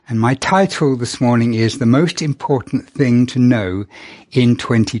And my title this morning is The Most Important Thing to Know in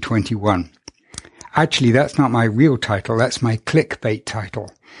 2021. Actually, that's not my real title, that's my clickbait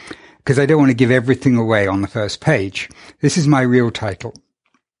title, because I don't want to give everything away on the first page. This is my real title.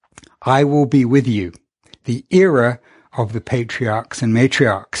 I Will Be With You, the Era of the Patriarchs and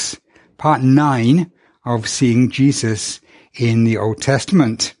Matriarchs, Part 9 of Seeing Jesus in the Old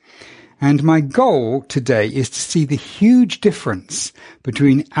Testament. And my goal today is to see the huge difference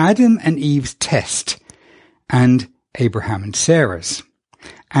between Adam and Eve's test and Abraham and Sarah's,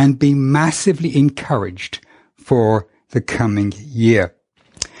 and be massively encouraged for the coming year.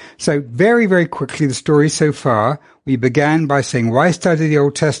 So very, very quickly, the story so far, we began by saying, why study the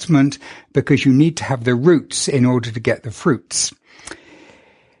Old Testament? Because you need to have the roots in order to get the fruits.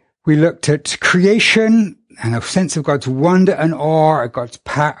 We looked at creation and a sense of God's wonder and awe at God's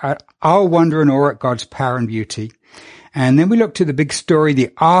power, our wonder and awe at God's power and beauty. And then we looked at the big story,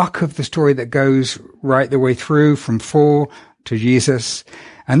 the arc of the story that goes right the way through from fall to Jesus.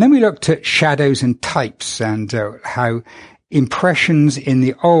 And then we looked at shadows and types and how impressions in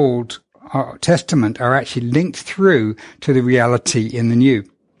the Old Testament are actually linked through to the reality in the New.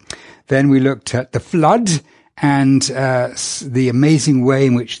 Then we looked at the flood and the amazing way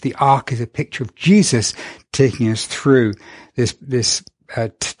in which the ark is a picture of Jesus taking us through this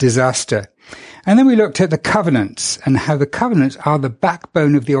disaster. And then we looked at the covenants and how the covenants are the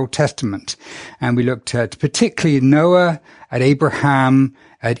backbone of the Old Testament. And we looked at particularly Noah, at Abraham,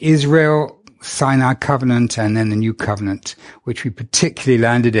 at Israel, Sinai covenant, and then the new covenant, which we particularly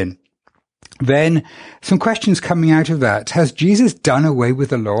landed in. Then some questions coming out of that. Has Jesus done away with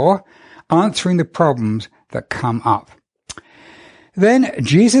the law? Answering the problems that come up. Then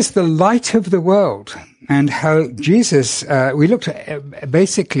Jesus, the light of the world, and how Jesus, we looked at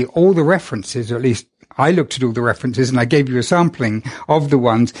basically all the references, or at least I looked at all the references, and I gave you a sampling of the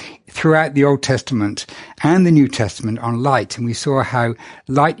ones throughout the Old Testament and the New Testament on light. And we saw how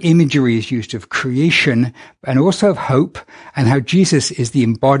light imagery is used of creation and also of hope, and how Jesus is the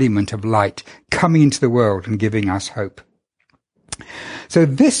embodiment of light coming into the world and giving us hope. So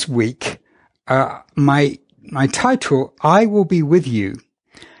this week, my title, I Will Be With You.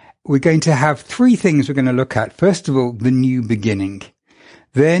 We're going to have three things we're going to look at. First of all, the new beginning.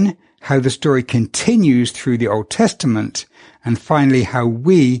 Then, how the story continues through the Old Testament. And finally, how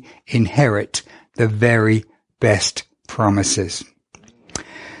we inherit the very best promises.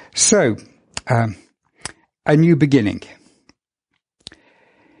 So, a new beginning.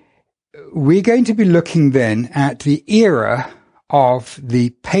 We're going to be looking then at the era of the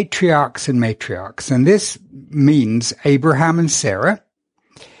patriarchs and matriarchs. And this means Abraham and Sarah,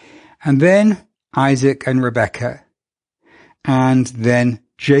 and then Isaac and Rebekah, and then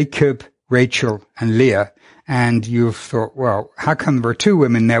Jacob, Rachel, and Leah. And you've thought, well, how come there were two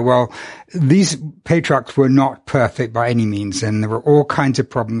women there? Well, these patriarchs were not perfect by any means, and there were all kinds of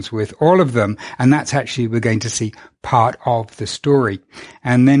problems with all of them. And that's actually, we're going to see part of the story.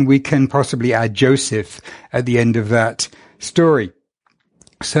 And then we can possibly add Joseph at the end of that story.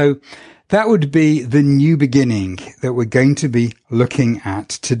 So that would be the new beginning that we're going to be looking at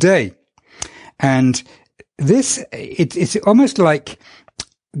today. And this, it's almost like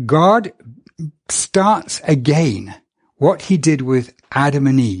God starts again what he did with Adam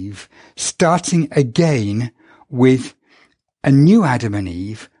and Eve, starting again with a new Adam and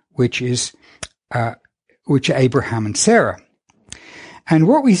Eve, which are Abraham and Sarah. And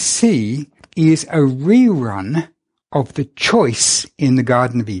what we see is a rerun of the choice in the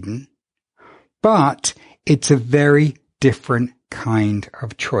Garden of Eden, but it's a very different kind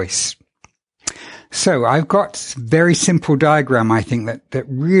of choice. So I've got a very simple diagram, I think, that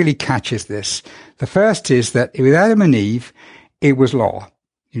really catches this. The first is that with Adam and Eve, it was law.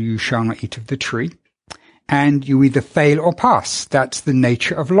 You shall not eat of the tree. And you either fail or pass. That's the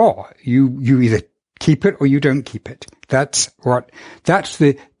nature of law. You either keep it or you don't keep it. That's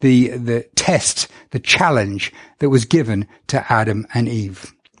the test, the challenge that was given to Adam and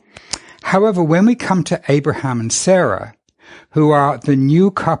Eve. However, when we come to Abraham and Sarah, who are the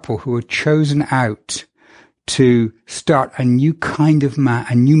new couple who are chosen out to start a new kind of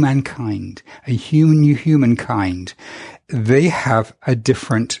a new mankind, a new humankind, they have a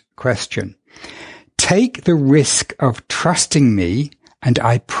different question. Take the risk of trusting me, and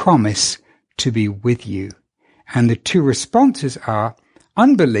I promise to be with you. And the two responses are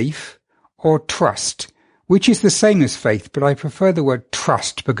unbelief or trust, which is the same as faith, but I prefer the word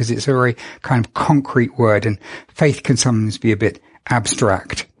trust because it's a very kind of concrete word, and faith can sometimes be a bit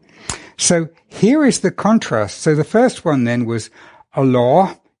abstract. So here is the contrast. So the first one then was a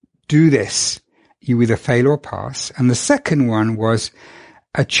law, do this. You either fail or pass. And the second one was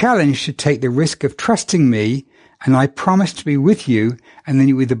a challenge to take the risk of trusting me, and I promise to be with you, and then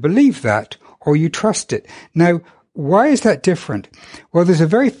you either believe that or you trust it. Now, why is that different? Well, there's a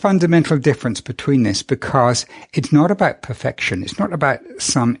very fundamental difference between this, because it's not about perfection. It's not about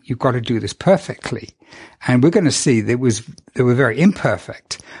you've got to do this perfectly. And we're going to see they were very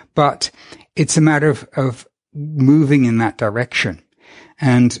imperfect, but it's a matter of moving in that direction.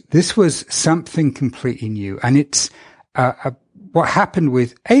 And this was something completely new. And it's, what happened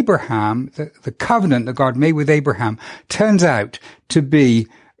with Abraham, the covenant that God made with Abraham, turns out to be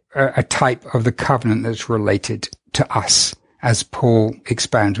a type of the covenant that's related to us, as Paul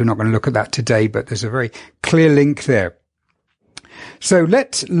expounds. We're not going to look at that today, but there's a very clear link there. So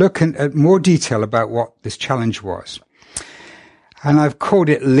let's look at more detail about what this challenge was. And I've called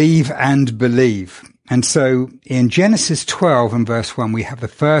it Leave and Believe. And so in Genesis 12 and verse 1, we have the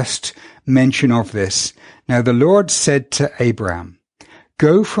first mention of this. Now the Lord said to Abraham,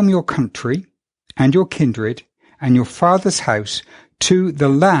 "Go from your country and your kindred and your father's house to the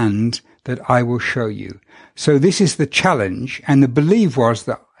land that I will show you." So this is the challenge, and the belief was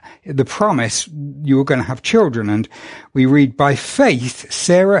that the promise, you were going to have children. And we read, "By faith,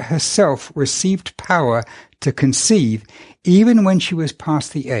 Sarah herself received power to conceive, even when she was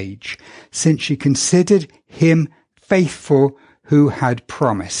past the age, since she considered him faithful who had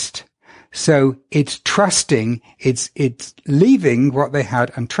promised." So it's trusting, it's leaving what they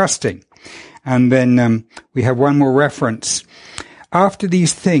had and trusting. And then we have one more reference. "After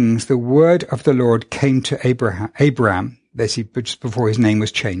these things, the word of the Lord came to Abraham, just before his name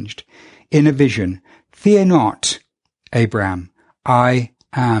was changed, in a vision. 'Fear not, Abraham, I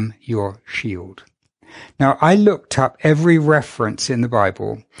am your shield.'" Now, I looked up every reference in the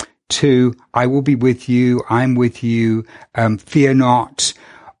Bible to "I will be with you," "I'm with you," "fear not,"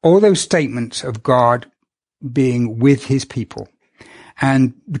 all those statements of God being with his people.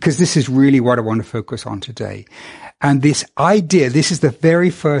 And because this is really what I want to focus on today. And this idea, this is the very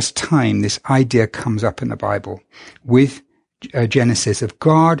first time this idea comes up in the Bible with Genesis of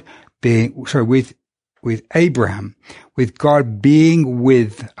God with Abraham, with God being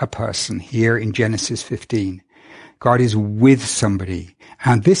with a person here in Genesis 15. God is with somebody.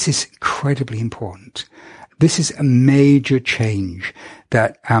 And this is incredibly important. This is a major change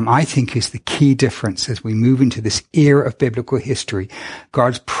that I think is the key difference as we move into this era of biblical history.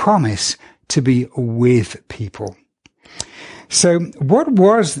 God's promise to be with people. So what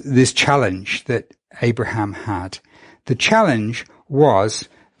was this challenge that Abraham had? The challenge was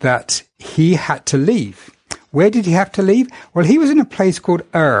that he had to leave. Where did he have to leave? Well, he was in a place called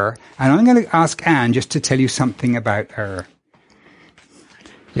Ur, and I'm going to ask Anne just to tell you something about Ur.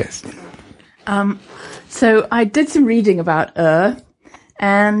 Yes. So I did some reading about Ur,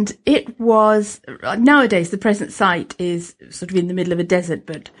 and it was, nowadays the present site is sort of in the middle of a desert,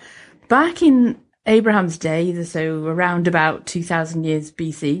 but back in Abraham's day, so around about 2000 years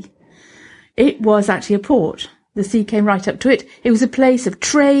BC, it was actually a port. The sea came right up to it. It was a place of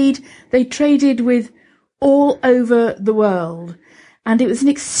trade. They traded with all over the world, and it was an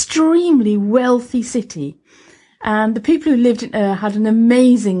extremely wealthy city. And the people who lived in Ur had an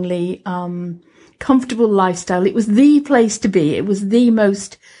amazingly comfortable lifestyle. It was the place to be. It was the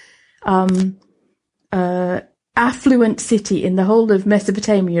most affluent city in the whole of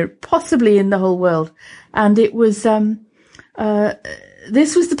Mesopotamia, possibly in the whole world. And it was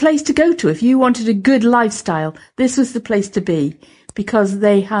this was the place to go to if you wanted a good lifestyle. This was the place to be, because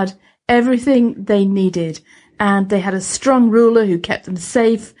they had everything they needed, and they had a strong ruler who kept them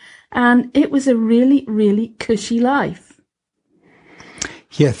safe, and it was a really, really cushy life.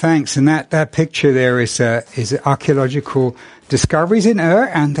 Yeah, thanks. And that picture there is archaeological discoveries in Ur,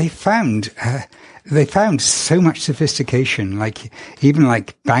 and they found so much sophistication, like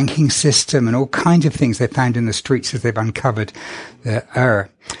banking system and all kinds of things they found in the streets as they've uncovered Ur.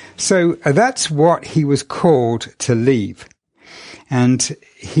 So that's what he was called to leave. And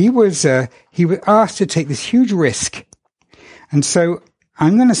he was asked to take this huge risk. And so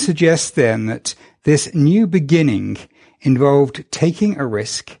I'm going to suggest then that this new beginning involved taking a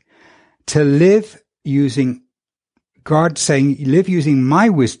risk to live using, God saying, live using my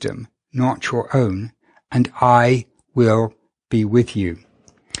wisdom, not your own, and I will be with you.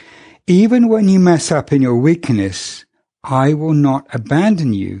 Even when you mess up in your weakness, I will not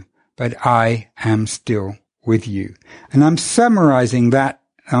abandon you, but I am still with you. And I'm summarizing that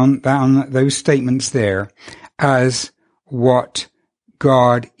on those statements there as what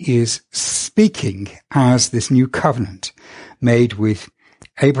God is speaking as this new covenant made with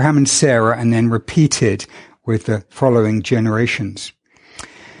Abraham and Sarah, and then repeated with the following generations.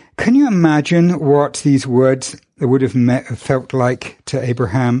 Can you imagine what these words that would have felt like to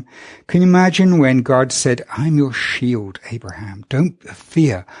Abraham? Can you imagine when God said, I'm your shield, Abraham. Don't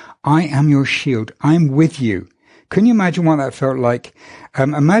fear. I am your shield. I'm with you. Can you imagine what that felt like?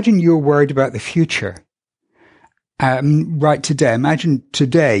 Imagine you're worried about the future. Right today, imagine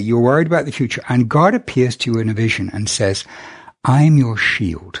today you're worried about the future and God appears to you in a vision and says, I'm your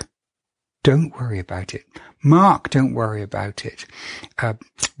shield. Don't worry about it. Mark, don't worry about it.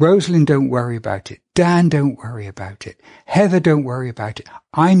 Rosalind, don't worry about it. Dan, don't worry about it. Heather, don't worry about it.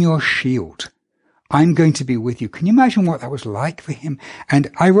 I'm your shield. I'm going to be with you. Can you imagine what that was like for him?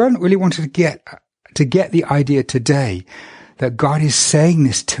 And I really wanted to get the idea today that God is saying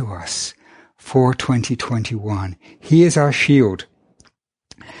this to us for 2021. He is our shield.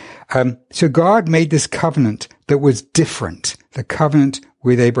 So God made this covenant that was different, the covenant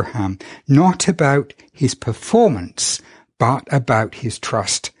with Abraham, not about his performance, but about his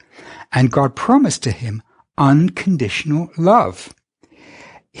trust. And God promised to him unconditional love.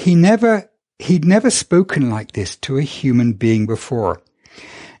 He'd never spoken like this to a human being before.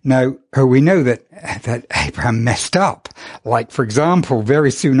 Now, we know that Abraham messed up. Like, for example,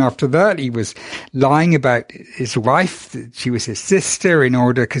 very soon after that, he was lying about his wife. She was his sister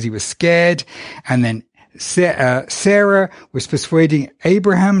because he was scared. And then Sarah was persuading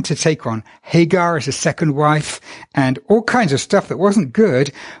Abraham to take on Hagar as a second wife and all kinds of stuff that wasn't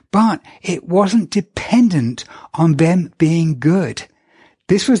good, but it wasn't dependent on them being good.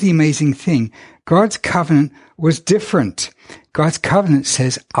 This was the amazing thing. God's covenant was different. God's covenant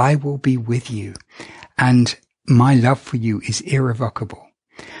says, I will be with you, and my love for you is irrevocable.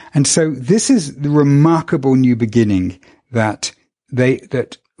 And so this is the remarkable new beginning that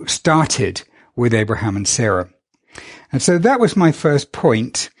started with Abraham and Sarah. And so that was my first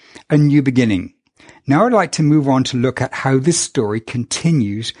point, a new beginning. Now I'd like to move on to look at how this story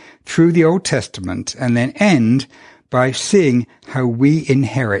continues through the Old Testament and then end by seeing how we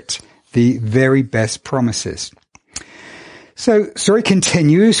inherit the very best promises. So, story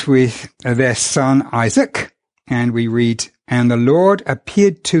continues with their son Isaac, and we read, And the Lord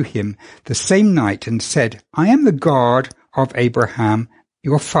appeared to him the same night and said, I am the God of Abraham,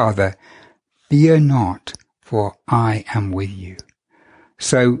 your father. Fear not, for I am with you.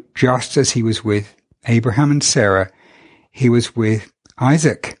 So, just as he was with Abraham and Sarah, he was with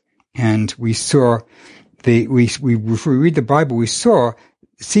Isaac. And we saw if we read the Bible, we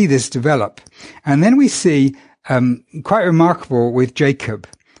see this develop. And then we see quite remarkable with Jacob,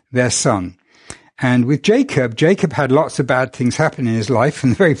 their son. And with Jacob had lots of bad things happen in his life.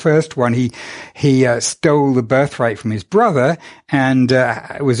 And the very first one, he stole the birthright from his brother and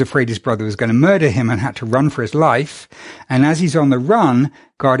was afraid his brother was going to murder him and had to run for his life. And as he's on the run,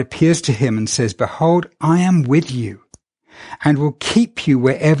 God appears to him and says, Behold, I am with you and will keep you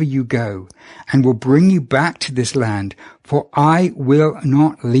wherever you go and will bring you back to this land, for I will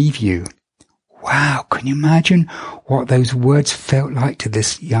not leave you. Wow, can you imagine what those words felt like to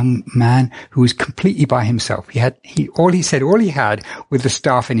this young man who was completely by himself? All he had with the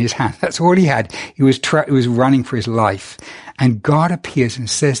staff in his hand. That's all he had. He was running for his life. And God appears and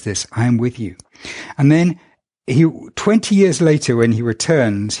says this, I am with you. And then 20 years later when he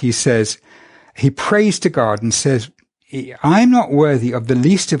returns, he prays to God and says, I am not worthy of the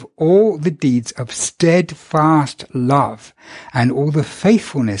least of all the deeds of steadfast love and all the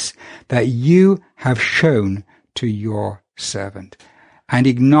faithfulness that you have shown to your servant. And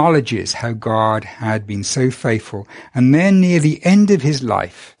acknowledges how God had been so faithful. And then near the end of his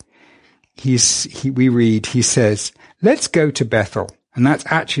life, he says, let's go to Bethel. And that's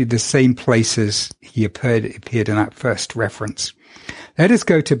actually the same place as he appeared in that first reference. Let us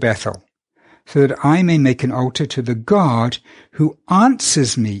go to Bethel, so that I may make an altar to the God who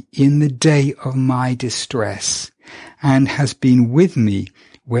answers me in the day of my distress and has been with me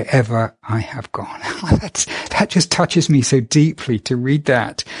wherever I have gone. That just touches me so deeply to read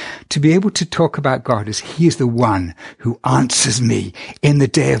that, to be able to talk about God as he is the one who answers me in the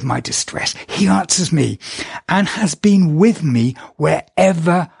day of my distress. He answers me and has been with me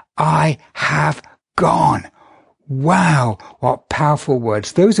wherever I have gone. Wow, what powerful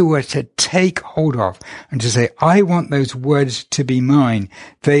words. Those are words to take hold of and to say, I want those words to be mine.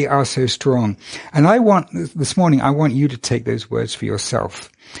 They are so strong. And this morning, I want you to take those words for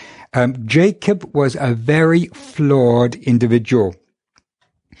yourself. Jacob was a very flawed individual.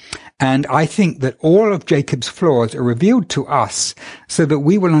 And I think that all of Jacob's flaws are revealed to us so that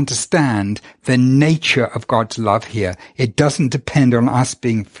we will understand the nature of God's love here. It doesn't depend on us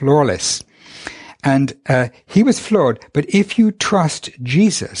being flawless. And he was flawed, but if you trust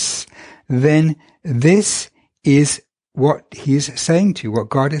Jesus, then this is what he is saying to you, what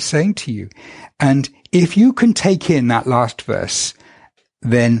God is saying to you. And if you can take in that last verse,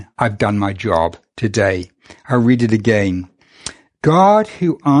 then I've done my job today. I'll read it again. God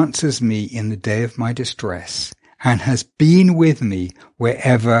who answers me in the day of my distress and has been with me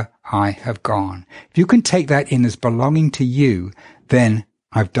wherever I have gone. If you can take that in as belonging to you, then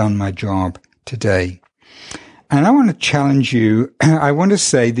I've done my job today. And I want to challenge you. I want to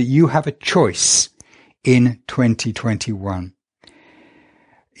say that you have a choice in 2021.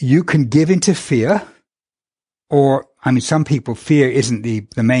 You can give into fear, or, some people, fear isn't the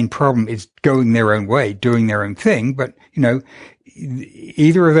main problem. It's going their own way, doing their own thing. But,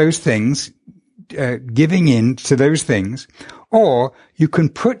 either of those things, giving in to those things, or you can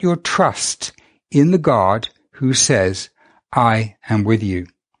put your trust in the God who says, I am with you.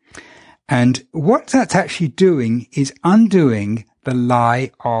 And what that's actually doing is undoing the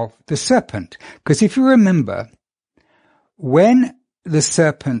lie of the serpent. Because if you remember, when the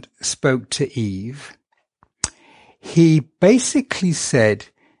serpent spoke to Eve, he basically said,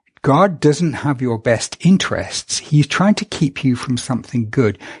 God doesn't have your best interests. He's trying to keep you from something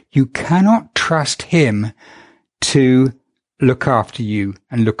good. You cannot trust him to look after you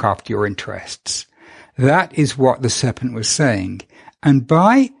and look after your interests. That is what the serpent was saying. And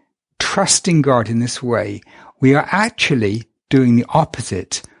by trusting God in this way, we are actually doing the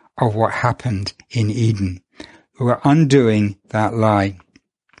opposite of what happened in Eden. We're undoing that lie.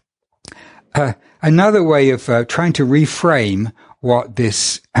 Another way of trying to reframe what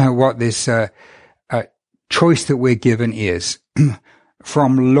this choice that we're given is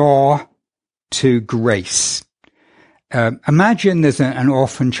from law to grace. Imagine there's an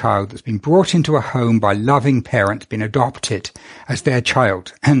orphan child that's been brought into a home by loving parents, been adopted as their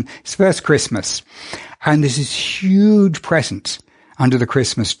child, and it's first Christmas, and there's this huge present under the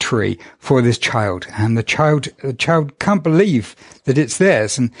Christmas tree for this child, and the child can't believe that it's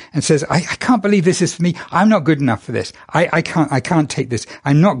theirs, and says, I can't believe this is for me. I'm not good enough for this. I can't take this.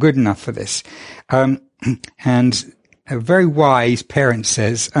 I'm not good enough for this. And a very wise parent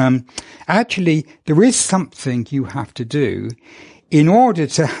says, actually, there is something you have to do in order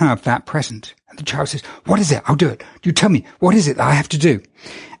to have that present. And the child says, what is it? I'll do it. You tell me, what is it that I have to do?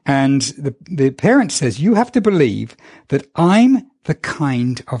 And the parent says, you have to believe that I'm the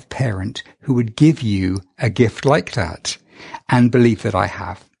kind of parent who would give you a gift like that, and believe that I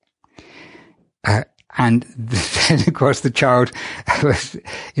have. And then, of course, the child,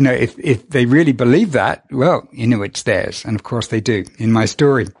 if they really believe that, well, it's theirs. And of course they do in my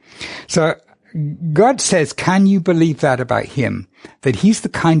story. So God says, can you believe that about him? That he's the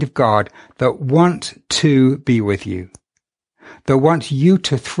kind of God that wants to be with you, that wants you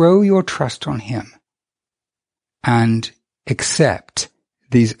to throw your trust on him and accept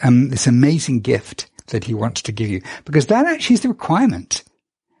this amazing gift that he wants to give you. Because that actually is the requirement.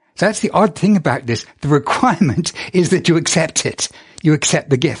 That's the odd thing about this. The requirement is that you accept it. You accept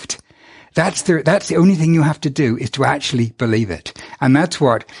the gift. That's the only thing you have to do, is to actually believe it. And that's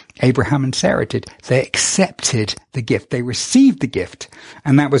what Abraham and Sarah did. They accepted the gift. They received the gift.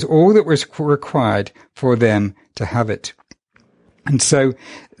 And that was all that was required for them to have it. And so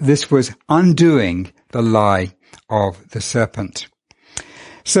this was undoing the lie of the serpent.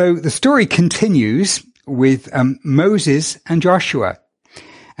 So the story continues with Moses and Joshua.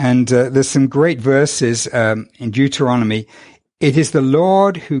 And there's some great verses in Deuteronomy. It is the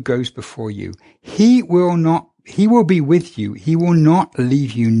Lord who goes before you. He will be with you. He will not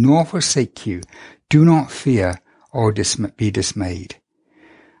leave you nor forsake you. Do not fear or be dismayed.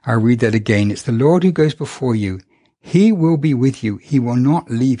 I'll read that again. It's the Lord who goes before you. He will be with you. He will not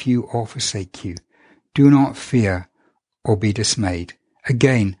leave you or forsake you. Do not fear or be dismayed.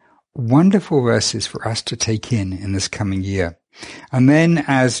 Again, wonderful verses for us to take in this coming year. And then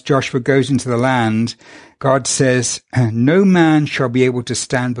as Joshua goes into the land, God says, no man shall be able to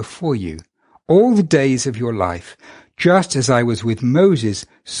stand before you all the days of your life. Just as I was with Moses,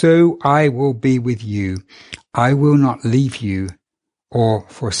 so I will be with you. I will not leave you or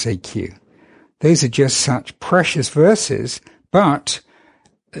forsake you. Those are just such precious verses, but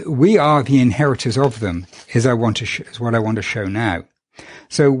we are the inheritors of them, is what I want to show now.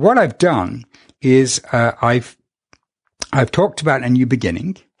 So what I've done is I've talked about a new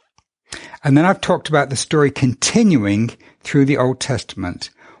beginning, and then I've talked about the story continuing through the Old Testament.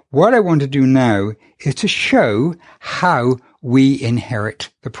 What I want to do now is to show how we inherit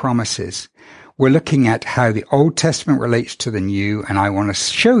the promises. We're looking at how the Old Testament relates to the New, and I want to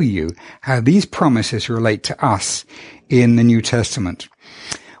show you how these promises relate to us in the New Testament.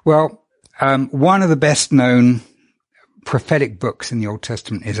 Well, one of the best known prophetic books in the Old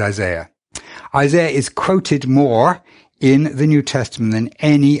Testament is Isaiah. Isaiah is quoted more in the New Testament than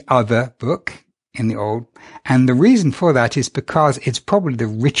any other book in the Old. And the reason for that is because it's probably the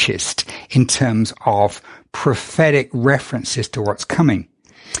richest in terms of prophetic references to what's coming.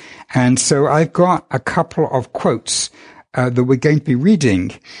 And so I've got a couple of quotes that we're going to be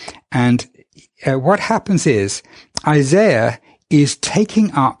reading. And what happens is Isaiah is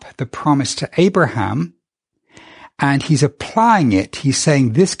taking up the promise to Abraham, and he's applying it. He's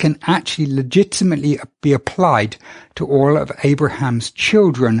saying this can actually legitimately be applied to all of Abraham's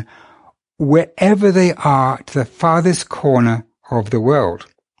children, wherever they are, to the farthest corner of the world.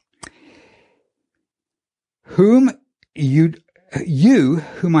 Whom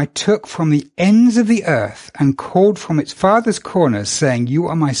whom I took from the ends of the earth and called from its farthest corners, saying, you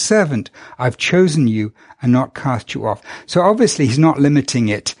are my servant, I've chosen you and not cast you off. So obviously he's not limiting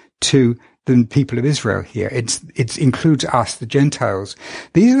it to the people of Israel here. It includes us, the Gentiles.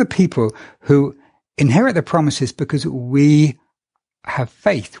 These are the people who inherit the promises because we have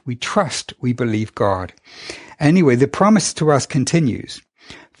faith, we trust, we believe God. Anyway, the promise to us continues.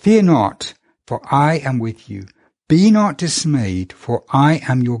 Fear not, for I am with you. Be not dismayed, for I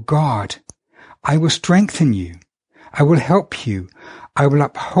am your God. I will strengthen you. I will help you. I will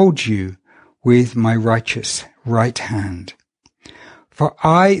uphold you with my righteous right hand. For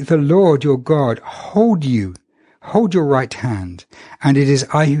I, the Lord your God, hold your right hand, and it is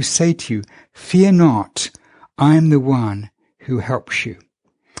I who say to you, fear not, I am the one who helps you.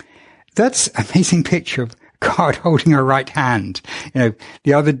 That's an amazing picture of God holding her right hand. You know,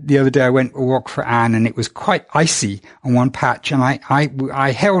 the other day I went a walk for Anne, and it was quite icy on one patch, and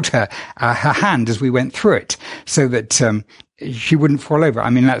I held her hand as we went through it so that she wouldn't fall over. I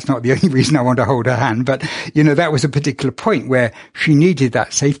mean, that's not the only reason I want to hold her hand, but you know, that was a particular point where she needed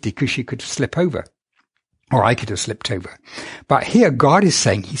that safety because she could slip over, or I could have slipped over. But here God is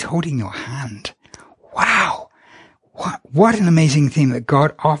saying he's holding your hand. Wow. What an amazing thing that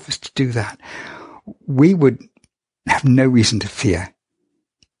God offers to do that. We would have no reason to fear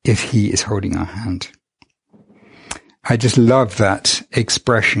if he is holding our hand. I just love that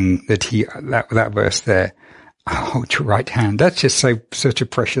expression that verse there. Hold your right hand. That's just such a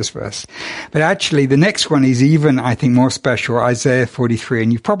precious verse. But actually the next one is even, I think, more special, Isaiah 43.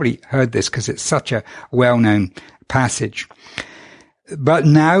 And you've probably heard this because it's such a well-known passage. But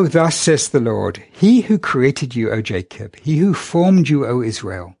now thus says the Lord, he who created you, O Jacob, he who formed you, O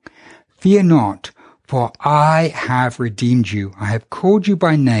Israel, fear not, for I have redeemed you. I have called you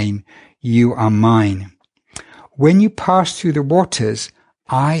by name. You are mine. When you pass through the waters,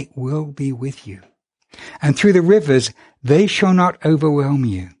 I will be with you. And through the rivers, they shall not overwhelm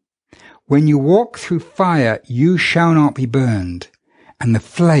you. When you walk through fire, you shall not be burned, and the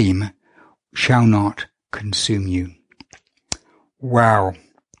flame shall not consume you. Wow.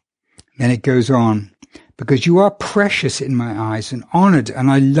 Then it goes on. Because you are precious in my eyes and honored,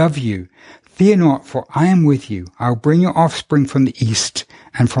 and I love you. Fear not, for I am with you. I will bring your offspring from the east,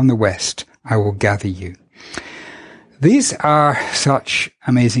 and from the west I will gather you. These are such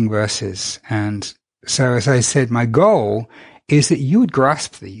amazing verses. And so, as I said, my goal is that you would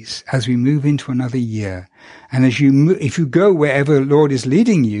grasp these as we move into another year. And if you go wherever the Lord is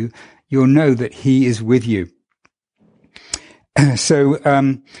leading you, you'll know that he is with you. So,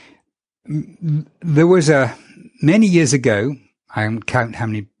 there was many years ago, I don't count how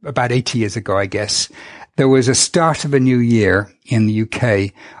many, about 80 years ago, I guess, there was a start of a new year in the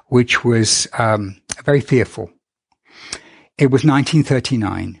UK, which was very fearful. It was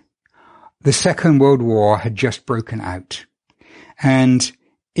 1939. The Second World War had just broken out. And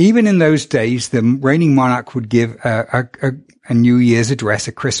even in those days, the reigning monarch would give a New Year's address,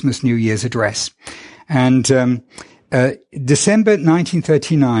 a Christmas New Year's address. And December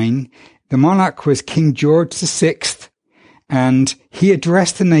 1939, the monarch was King George VI, and he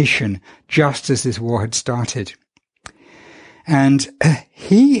addressed the nation just as this war had started. And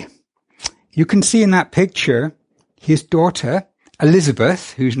you can see in that picture, his daughter,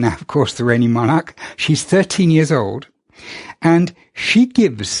 Elizabeth, who's now, of course, the reigning monarch, she's 13 years old, and she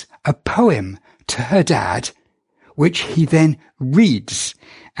gives a poem to her dad, which he then reads.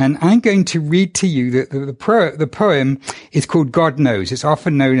 And I'm going to read to you the poem is called God Knows. It's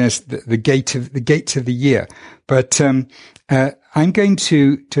often known as the gates of the year. But I'm going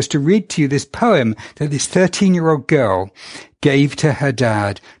to read to you this poem that this 13-year-old girl gave to her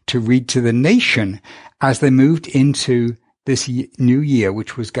dad to read to the nation as they moved into this new year,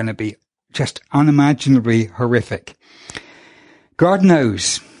 which was going to be just unimaginably horrific. God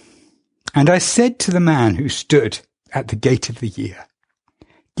knows. And I said to the man who stood at the gate of the year,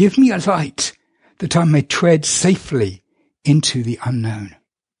 give me a light that I may tread safely into the unknown.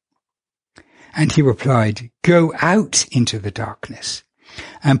 And he replied, go out into the darkness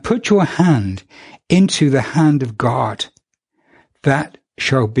and put your hand into the hand of God. That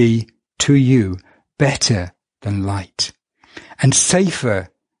shall be to you better than light, and safer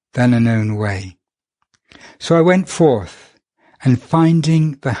than a known way. So I went forth, and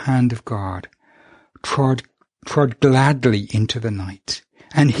finding the hand of God, trod gladly into the night.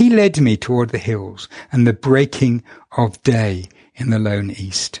 And he led me toward the hills and the breaking of day in the lone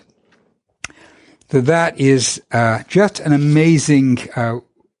east. So that is just an amazing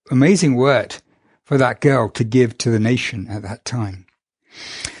word for that girl to give to the nation at that time.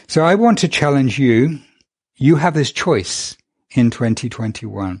 So I want to challenge you. You have this choice in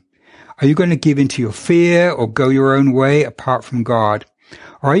 2021. Are you going to give into your fear or go your own way apart from God?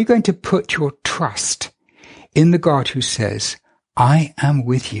 Or are you going to put your trust in the God who says, I am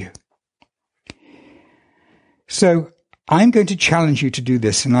with you? So I'm going to challenge you to do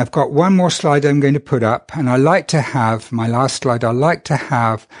this, and I've got one more slide I'm going to put up, and I like to have, my last slide, I like to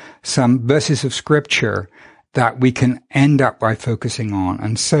have some verses of scripture that we can end up by focusing on.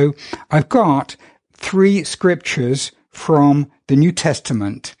 And so I've got 3 scriptures from the New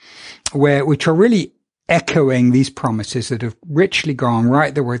Testament which are really echoing these promises that have richly gone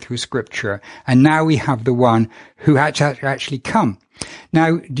right the way through scripture. And now we have the one who actually come.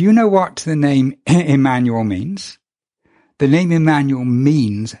 Now, do you know what the name Emmanuel means? The name Emmanuel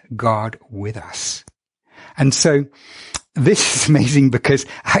means God with us. And so this is amazing, because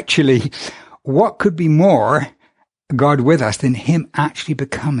actually what could be more God with us than him actually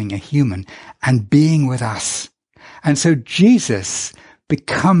becoming a human and being with us? And so Jesus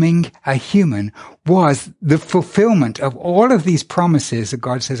becoming a human was the fulfillment of all of these promises that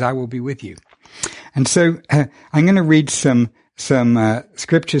God says, I will be with you. And so I'm going to read some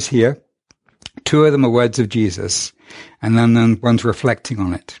scriptures here. 2 of them are words of Jesus, and then one's reflecting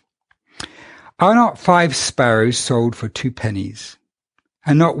on it. Are not 5 sparrows sold for 2 pennies,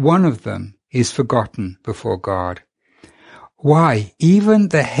 and not one of them is forgotten before God? Why, even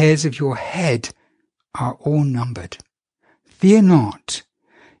the hairs of your head are all numbered. Fear not,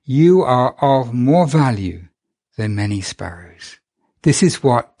 you are of more value than many sparrows. This is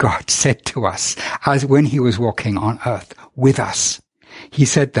what God said to us as when he was walking on earth with us. He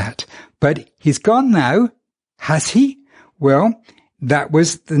said that, but he's gone now, has he? Well, that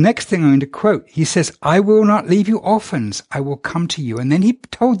was the next thing I'm going to quote. He says, I will not leave you orphans. I will come to you. And then he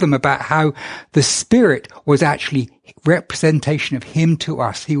told them about how the Spirit was actually representation of him to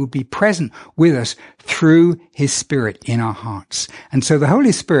us. He would be present with us through his Spirit in our hearts. And so the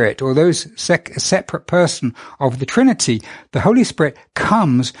Holy Spirit, or those separate person of the Trinity, the Holy Spirit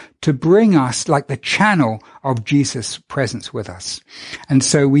comes to bring us like the channel of Jesus' presence with us. And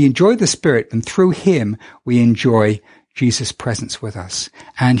so we enjoy the Spirit, and through him we enjoy Jesus' presence with us.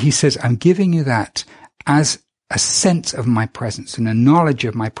 And he says, I'm giving you that as a sense of my presence and a knowledge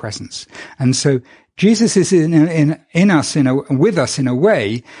of my presence. And so Jesus is in us, with us in a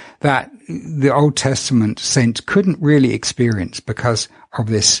way that the Old Testament saints couldn't really experience because of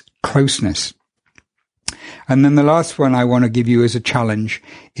this closeness. And then the last one I want to give you as a challenge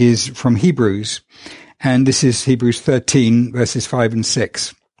is from Hebrews. And this is Hebrews 13, verses 5 and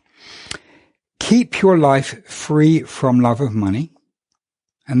 6. Keep your life free from love of money.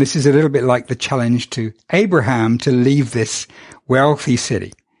 And this is a little bit like the challenge to Abraham to leave this wealthy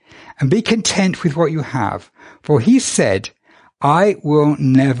city. And be content with what you have. For he said, I will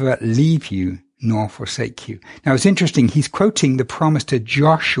never leave you nor forsake you. Now it's interesting, he's quoting the promise to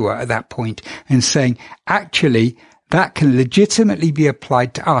Joshua at that point and saying, actually, that can legitimately be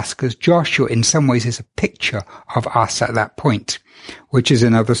applied to us, because Joshua in some ways is a picture of us at that point, which is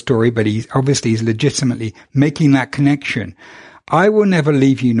another story, but he's legitimately making that connection. I will never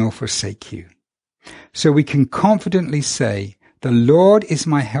leave you nor forsake you. So we can confidently say, the Lord is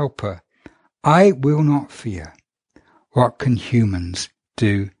my helper. I will not fear. What can humans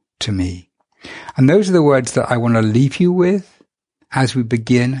do to me? And those are the words that I want to leave you with as we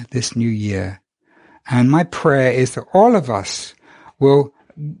begin this new year. And my prayer is that all of us will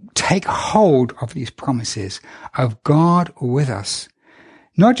take hold of these promises of God with us.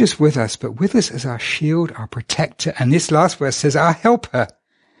 Not just with us, but with us as our shield, our protector. And this last verse says, our helper.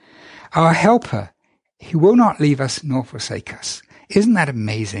 Our helper. He will not leave us nor forsake us. Isn't that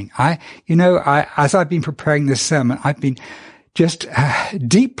amazing? As I've been preparing this sermon, I've been just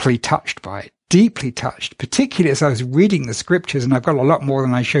deeply touched by it. Deeply touched, particularly as I was reading the scriptures, and I've got a lot more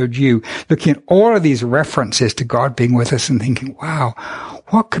than I showed you, looking at all of these references to God being with us and thinking, wow,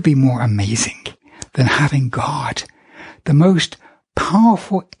 what could be more amazing than having God, the most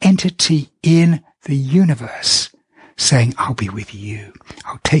powerful entity in the universe, saying, I'll be with you.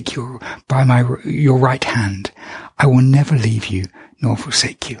 I'll take you by your right hand. I will never leave you nor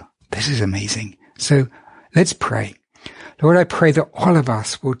forsake you. This is amazing. So let's pray. Lord, I pray that all of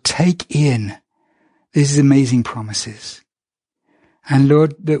us will take in these amazing promises. And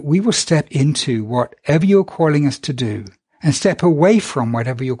Lord, that we will step into whatever you're calling us to do and step away from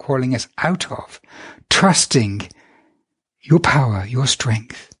whatever you're calling us out of, trusting your power, your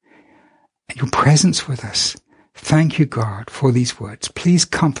strength, and your presence with us. Thank you, God, for these words. Please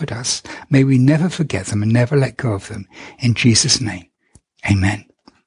comfort us. May we never forget them and never let go of them. In Jesus' name, amen.